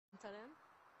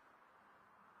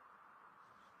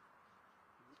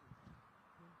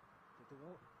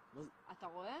אתה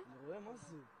רואה? אני רואה מה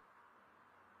זה.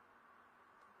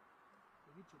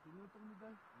 תגיד, שותים יותר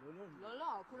מדי? לא, לא,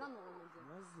 כולנו רואים את זה.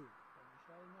 מה זה?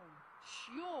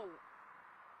 שיו!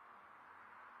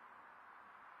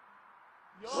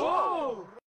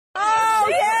 Oh,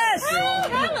 yes!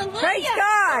 Praise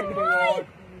God!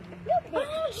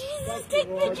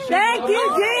 Thank you,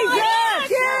 Jesus!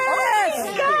 Yes!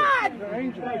 God!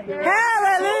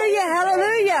 Hallelujah!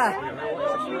 Hallelujah!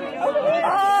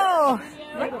 Oh,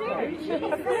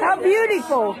 how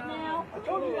beautiful!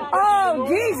 Oh,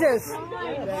 Jesus!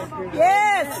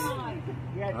 Yes!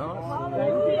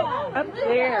 Up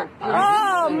there.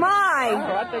 Oh, my!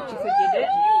 I bet you said you did.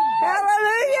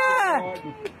 Hallelujah!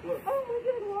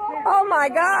 Oh my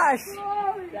gosh!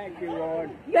 Thank you, Lord.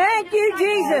 Thank you,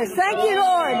 Jesus. Thank you,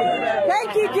 Lord.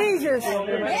 Thank you, Jesus.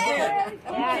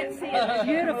 It's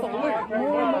beautiful. Look,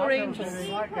 more and more angels.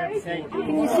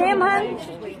 Can you see him, hon?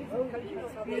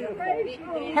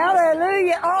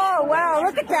 Hallelujah. Oh, wow.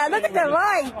 Look at that. Look at the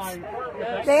lights.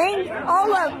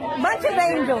 All a bunch of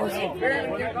angels.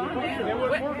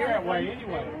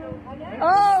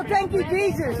 Oh, thank you,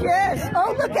 Jesus. Yes.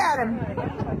 Oh, look at him.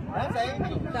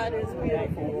 That is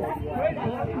beautiful.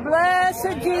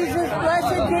 Blessed Jesus,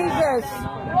 blessed Jesus.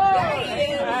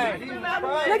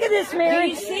 Look at this, Mary. Do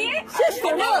you see it? Sister,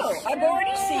 look. I've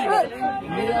already seen Look. it.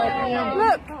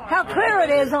 Look how clear it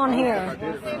is on here.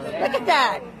 Look at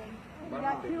that.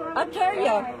 I tell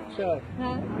you.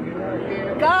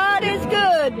 God is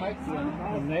good.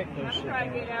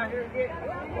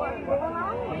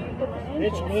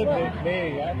 It's good,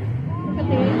 big.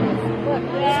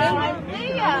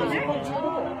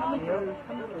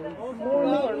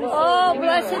 Oh,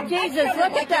 blessed Jesus.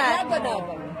 Look at that.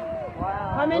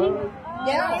 How many?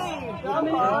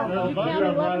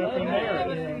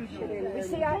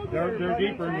 They're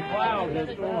deeper in the clouds.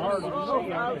 It's so hard to see.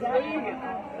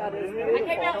 I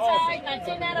came outside and I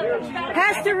seen that up in the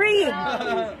Pastor Reed,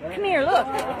 come here, look.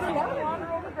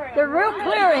 They're real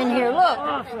clear in here, look.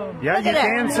 Yeah, Look you at that.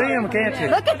 can see them, can't you?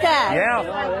 Look at that. Yeah.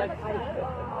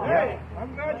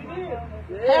 I'm glad you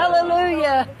did.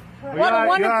 Hallelujah. What a You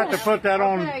wonderful... have to put that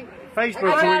on Facebook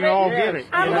so we can all get it.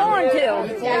 I'm going to.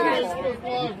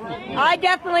 I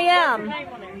definitely am.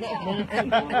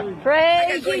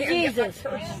 Praise you, Jesus.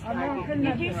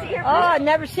 Oh, I've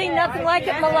never seen nothing like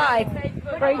it in my life.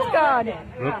 Praise God.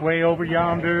 Look way over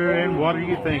yonder, and what do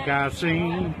you think I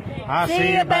see? I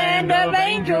See a band of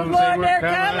angels, Lord, they're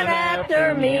coming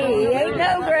after me. Ain't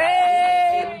no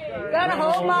grave gonna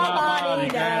hold my body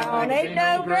down. Ain't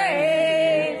no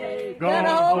grave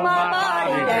gonna hold my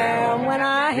body down when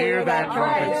I hear that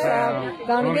trumpet sound.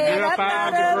 Gonna get up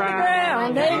out of the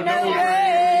ground. Ain't no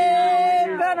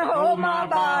grave gonna hold my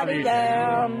body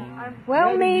down.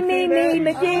 Well, me,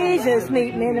 Jesus,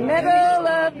 meet me in the middle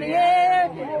of the air.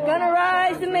 Gonna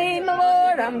rise to me, my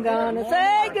Lord, I'm gonna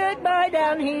say goodbye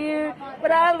down here.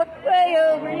 But I look way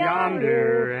over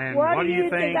yonder, and what do you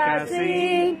think I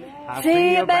see? I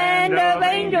see a band of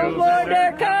angels, Lord,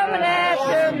 they're coming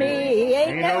after me.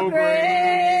 Ain't no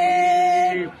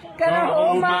grave gonna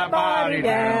hold my body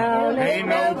down. Ain't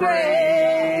no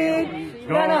grave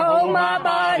gonna hold my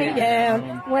body down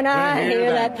when I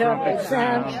hear that trumpet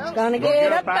sound. Gonna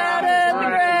get up out of the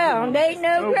ground. Ain't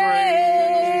no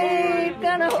grave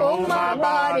gonna hold my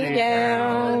body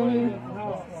down.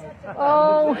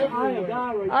 Oh,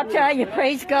 I'll tell you,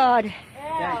 praise God.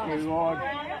 Thank you, Lord.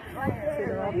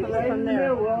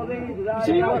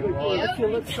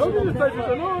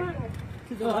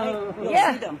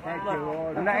 Yeah.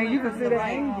 Now you can see the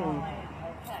angels.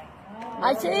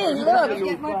 I see. Look.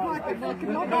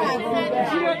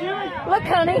 Look,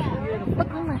 honey.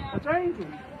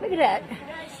 Look at that.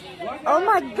 Oh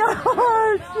my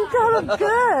gosh, you got them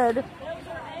good.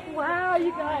 Wow,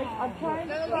 you guys. I'm trying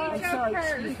to. I'm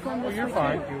sorry. Well, you're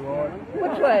fine.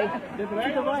 Which way? To the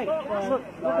right.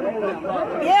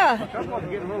 Yeah. Getting a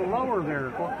little lower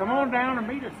there. Come on down and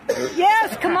meet us.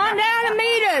 Yes, come on down and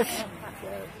meet us.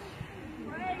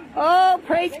 Oh,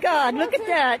 praise God. Look at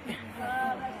that.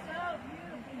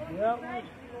 Yep.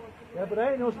 Yeah, but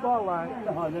there ain't no spotlight.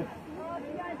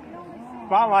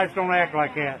 Spotlights don't act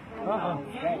like that.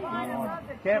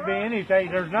 Can't be anything.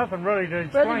 There's nothing really to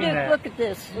Brother explain Duke, that. look at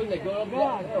this.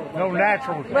 No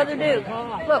natural. Brother Duke,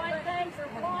 look.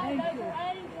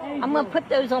 I'm going to put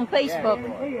those on Facebook.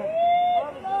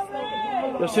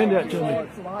 Just send that to me.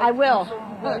 I will.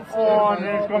 Oh, and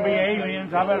there's going to be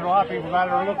aliens. I bet a lot of people out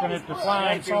there looking at the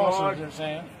flying saucers they're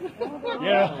saying.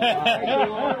 Yeah.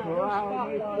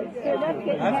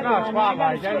 That's not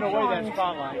spotlight. There's no way that's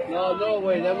spotlight. No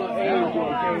way. That's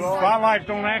my angel. Spotlights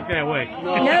don't act that way.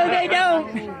 No, they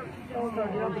don't.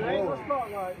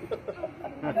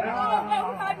 They're all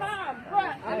over my mom.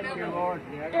 Look.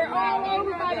 They're all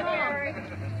over my mom.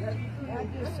 I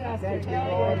just have to tell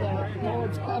you that the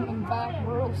Lord's coming back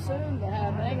real soon to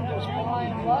have angels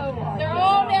flying low. They're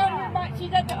all down here.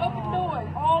 She's at the open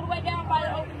door. All the way down by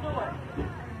the open door.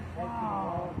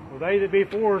 Well, they that be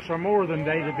for us are more than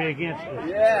they that be against us.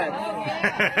 Yes.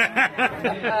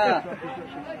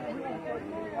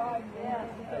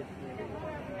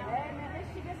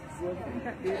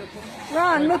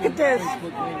 Ron, look at this.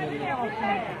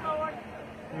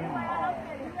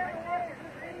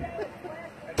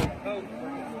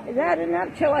 Is that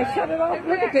enough till I shut it off?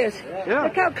 Look at this. Yeah.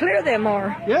 Look how clear them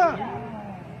are. Yeah.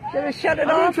 Did I shut it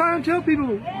I'm off? trying to tell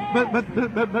people, but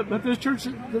this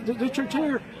church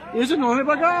here is anointed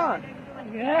by God.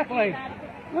 Exactly.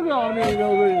 Look at all many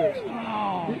over this.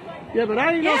 Yeah, but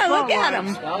I ain't no Yeah, look at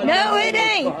spotlights. them. No, it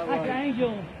ain't. Like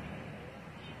angels.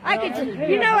 I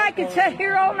could sit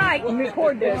here all night and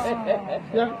record this.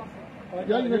 Yeah,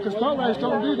 because spotlights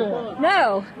don't do that.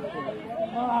 No.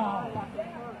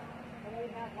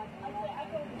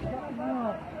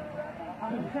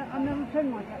 I've never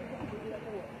seen like that.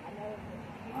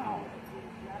 Wow.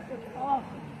 That's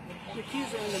awesome. The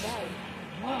keys are in the bag.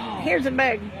 Wow. Here's a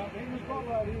bag.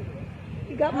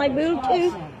 You got my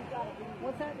Bluetooth?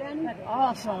 What's that, Danny? That's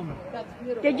awesome. That's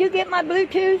beautiful. Did you get my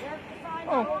Bluetooth?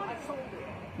 Oh.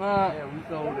 Yeah, we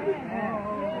sold it.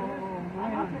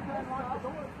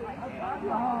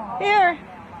 Here.